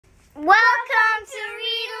Welcome to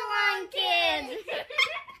Read Along Kids!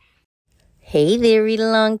 Hey there, Read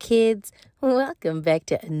Along Kids. Welcome back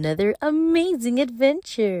to another amazing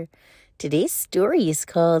adventure. Today's story is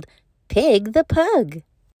called Pig the Pug.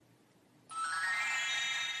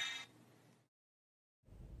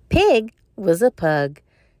 Pig was a pug,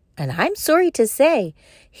 and I'm sorry to say,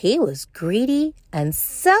 he was greedy and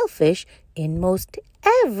selfish in most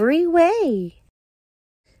every way.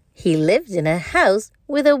 He lived in a house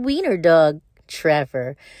with a wiener dog,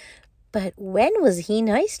 Trevor. But when was he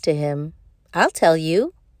nice to him? I'll tell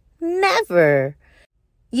you, never.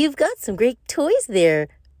 You've got some great toys there,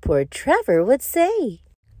 poor Trevor would say.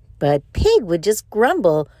 But Pig would just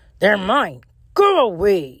grumble, "They're mine, go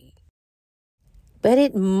away." But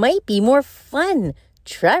it might be more fun,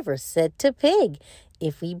 Trevor said to Pig,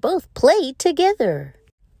 if we both played together.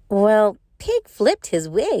 Well, Pig flipped his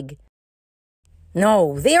wig.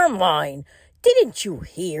 "No, they're mine. Didn't you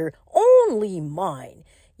hear? Only mine.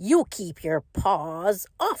 You keep your paws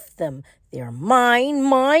off them. They're mine,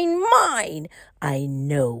 mine, mine. I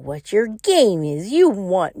know what your game is. You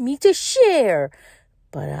want me to share.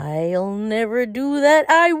 But I'll never do that.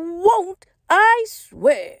 I won't, I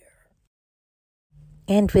swear."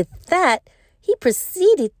 And with that, he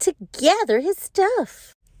proceeded to gather his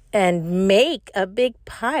stuff and make a big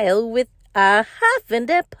pile with a huff and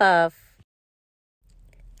a puff.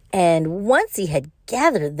 And once he had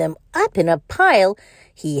gathered them up in a pile,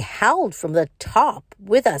 he howled from the top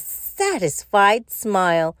with a satisfied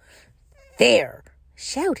smile. "There!"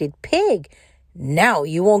 shouted Pig. "Now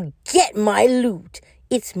you won't get my loot.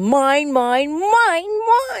 It's mine, mine, mine,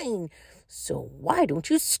 mine. So why don't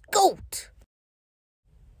you scoot?"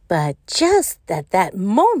 But just at that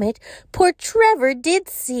moment, poor Trevor did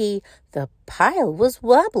see the pile was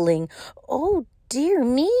wobbling. "Oh, dear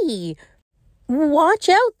me! Watch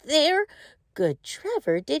out there!" Good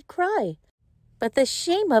Trevor did cry. But the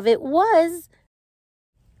shame of it was,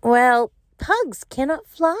 well, pugs cannot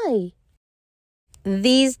fly.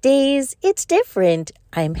 These days, it's different,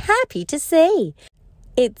 I'm happy to say.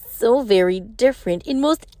 It's so very different in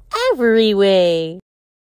most every way.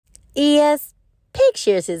 Yes, Pig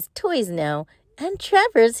shares his toys now, and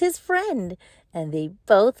Trevor's his friend, and they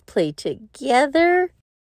both play together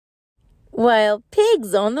while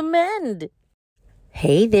Pig's on the mend.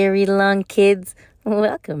 Hey there, Read Along Kids.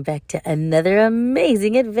 Welcome back to another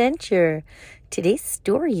amazing adventure. Today's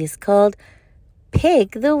story is called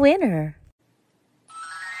Pig the Winner.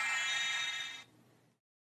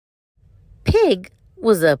 Pig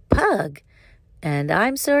was a pug, and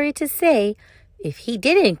I'm sorry to say, if he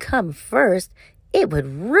didn't come first, it would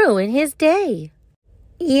ruin his day.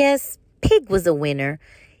 Yes, Pig was a winner.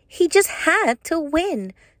 He just had to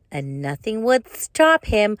win, and nothing would stop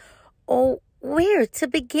him. Oh, where to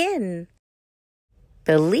begin?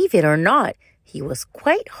 Believe it or not, he was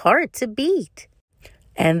quite hard to beat.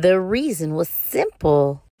 And the reason was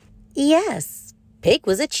simple. Yes, Pig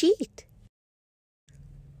was a cheat.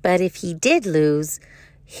 But if he did lose,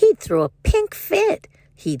 he'd throw a pink fit.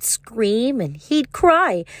 He'd scream and he'd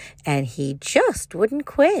cry, and he just wouldn't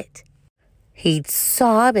quit. He'd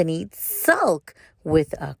sob and he'd sulk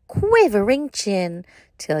with a quivering chin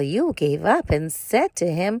till you gave up and said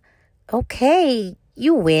to him, "Okay,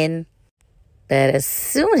 you win." But as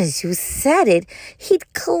soon as you said it,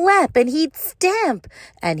 he'd clap and he'd stamp,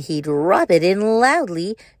 and he'd rub it in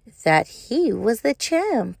loudly that he was the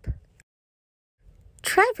champ.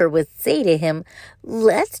 Trevor would say to him,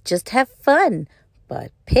 "Let's just have fun."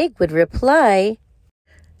 But Pig would reply,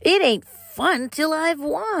 "It ain't fun till I've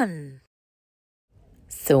won."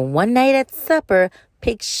 So one night at supper,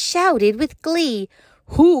 Pig shouted with glee,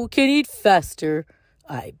 "Who can eat faster?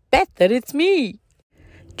 I bet that it's me."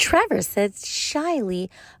 Trevor said shyly,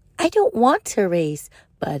 "I don't want to race,"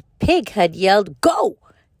 but Pig had yelled, "Go!"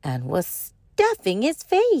 and was stuffing his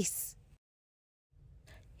face.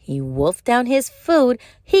 He wolfed down his food,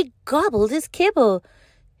 he gobbled his kibble.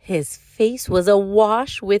 His face was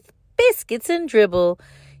awash with biscuits and dribble.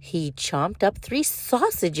 He chomped up 3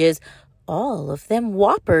 sausages, all of them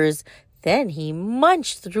whoppers. Then he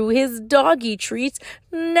munched through his doggy treats,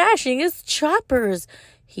 gnashing his choppers.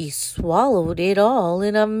 He swallowed it all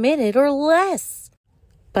in a minute or less.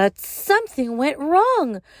 But something went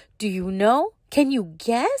wrong. Do you know? Can you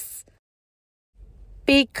guess?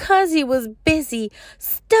 Because he was busy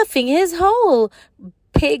stuffing his hole,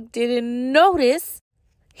 Pig didn't notice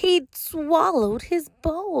he'd swallowed his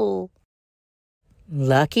bowl.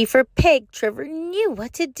 Lucky for Pig, Trevor knew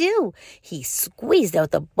what to do. He squeezed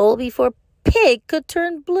out the bowl before Pig could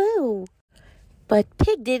turn blue. But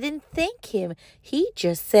Pig didn't thank him. He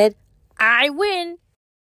just said, "I win."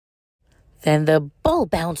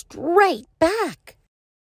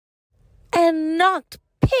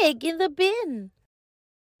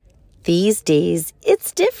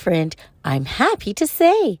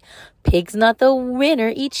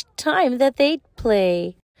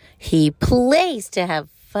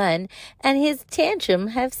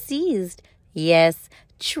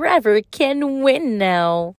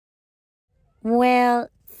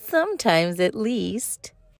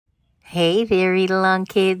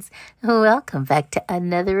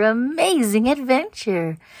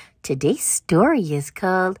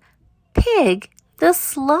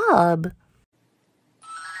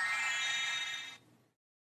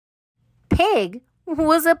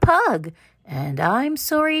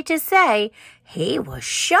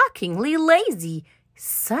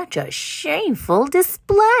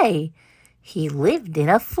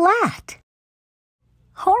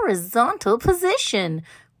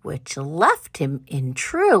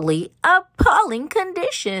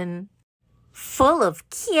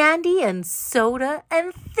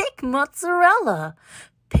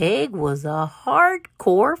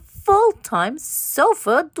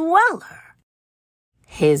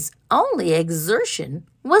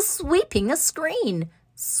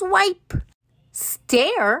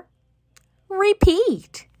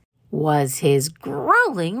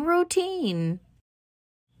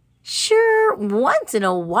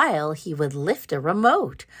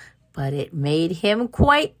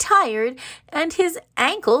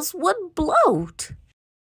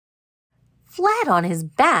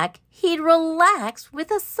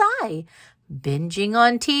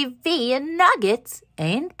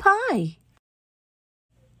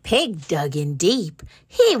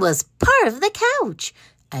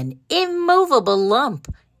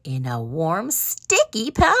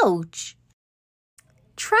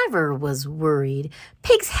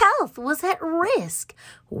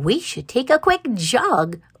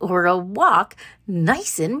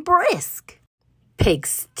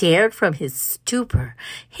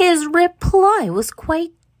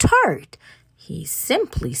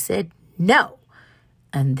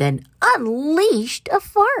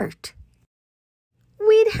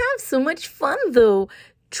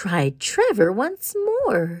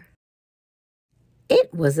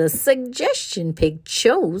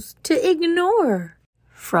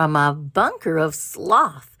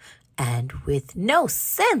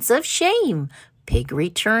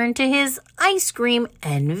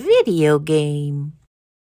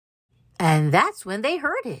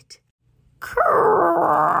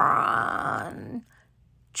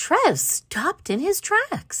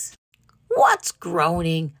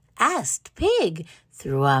 asked Pig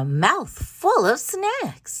through a mouth full of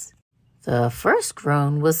snacks. The first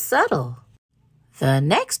groan was subtle. The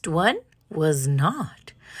next one was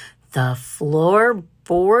not. The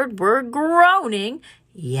floorboard were groaning,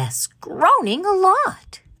 yes, groaning a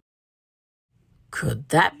lot. "Could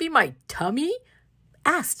that be my tummy?"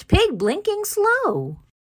 asked Pig, blinking slow.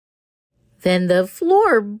 Then the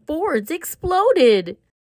floorboards exploded.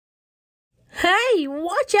 "Hey,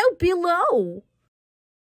 watch out below!"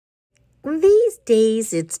 These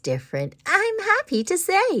days it's different, I'm happy to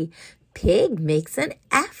say. Pig makes an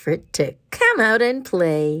effort to come out and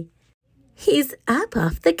play. He's up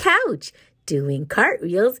off the couch, doing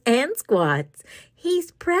cartwheels and squats.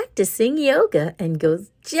 He's practicing yoga and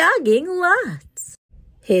goes jogging lots.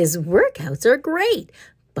 His workouts are great,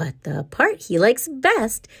 but the part he likes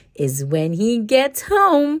best is when he gets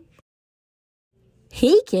home.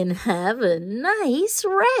 He can have a nice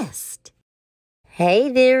rest.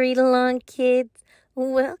 Hey there, Read-Along kids.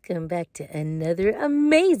 Welcome back to another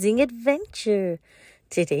amazing adventure.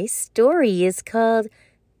 Today's story is called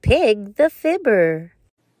Pig the Fibber.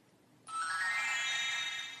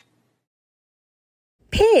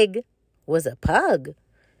 Pig was a pug,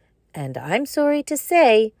 and I'm sorry to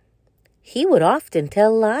say, he would often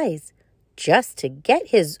tell lies just to get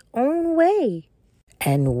his own way.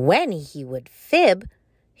 And when he would fib,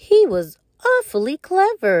 he was awfully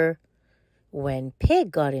clever. When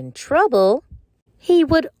Pig got in trouble, he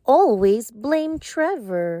would always blame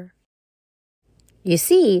Trevor. You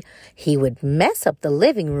see, he would mess up the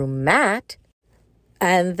living room mat,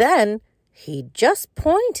 and then he'd just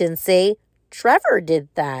point and say, "Trevor did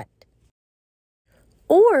that."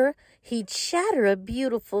 Or he'd shatter a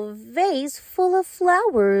beautiful vase full of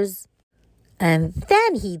flowers, and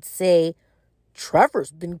then he'd say,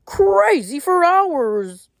 "Trevor's been crazy for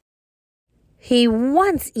hours." He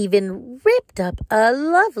once even ripped up a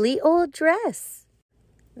lovely old dress.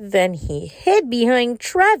 Then he hid behind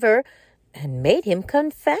Trevor and made him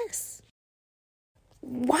confess.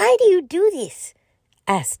 "Why do you do this?"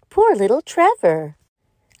 asked poor little Trevor.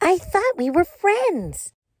 I thought we were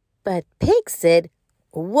friends. But Pig said,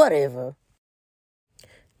 whatever.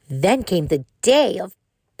 Then came the day of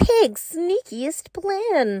Pig's sneakiest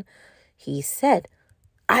plan. He said,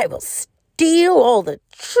 I will steal all the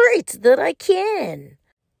treats that I can.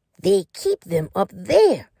 They keep them up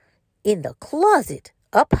there in the closet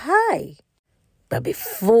up high. But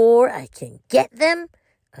before I can get them,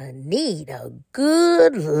 I need a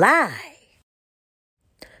good lie.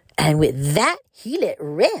 And with that, he let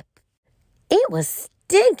rip. It was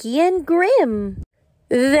stinky and grim.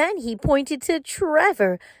 Then he pointed to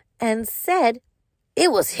Trevor and said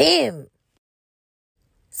it was him.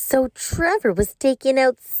 So Trevor was taken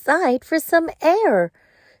outside for some air.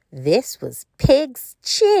 This was Pig's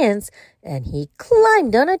chance, and he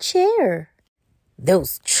climbed on a chair.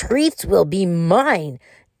 Those treats will be mine,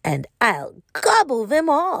 and I'll gobble them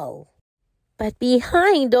all. But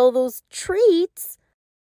behind all those treats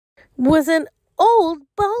was an old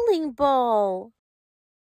bowling ball.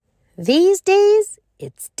 These days,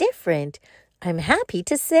 it's different. I'm happy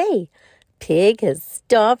to say Pig has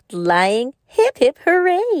stopped lying. Hip, hip,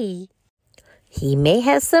 hooray! He may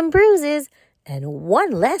have some bruises and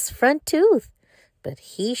one less front tooth, but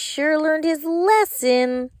he sure learned his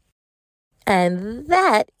lesson. And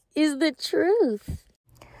that is the truth.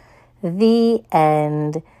 The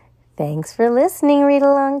end. Thanks for listening, Read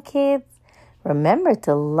Along Kids. Remember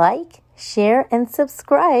to like, share, and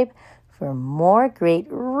subscribe for more great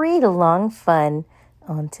read-along fun.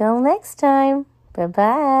 Until next time,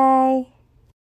 bye-bye.